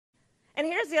And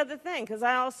here's the other thing, because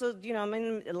I also, I'm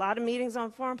in a lot of meetings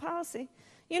on foreign policy.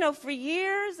 For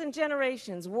years and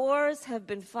generations, wars have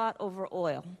been fought over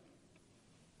oil.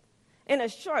 In a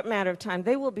short matter of time,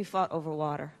 they will be fought over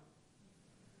water.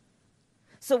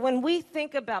 So when we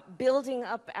think about building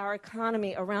up our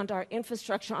economy around our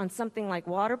infrastructure on something like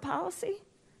water policy,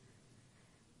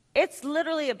 it's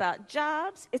literally about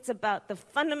jobs. It's about the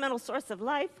fundamental source of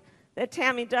life that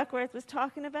Tammy Duckworth was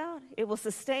talking about. It will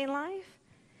sustain life.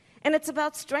 And it's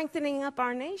about strengthening up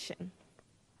our nation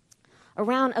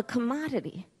around a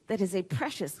commodity that is a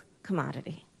precious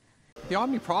commodity. The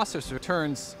Obyte processor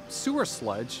turns sewer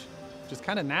sludge, which is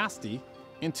kind of nasty,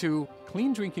 into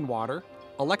clean drinking water,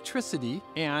 electricity,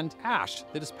 and ash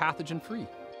that is pathogen-free.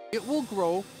 It will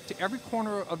grow to every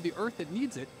corner of the earth that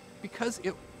needs it because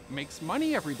it makes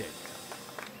money every day.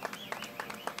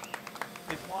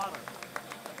 It's water.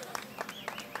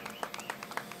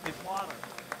 It's water.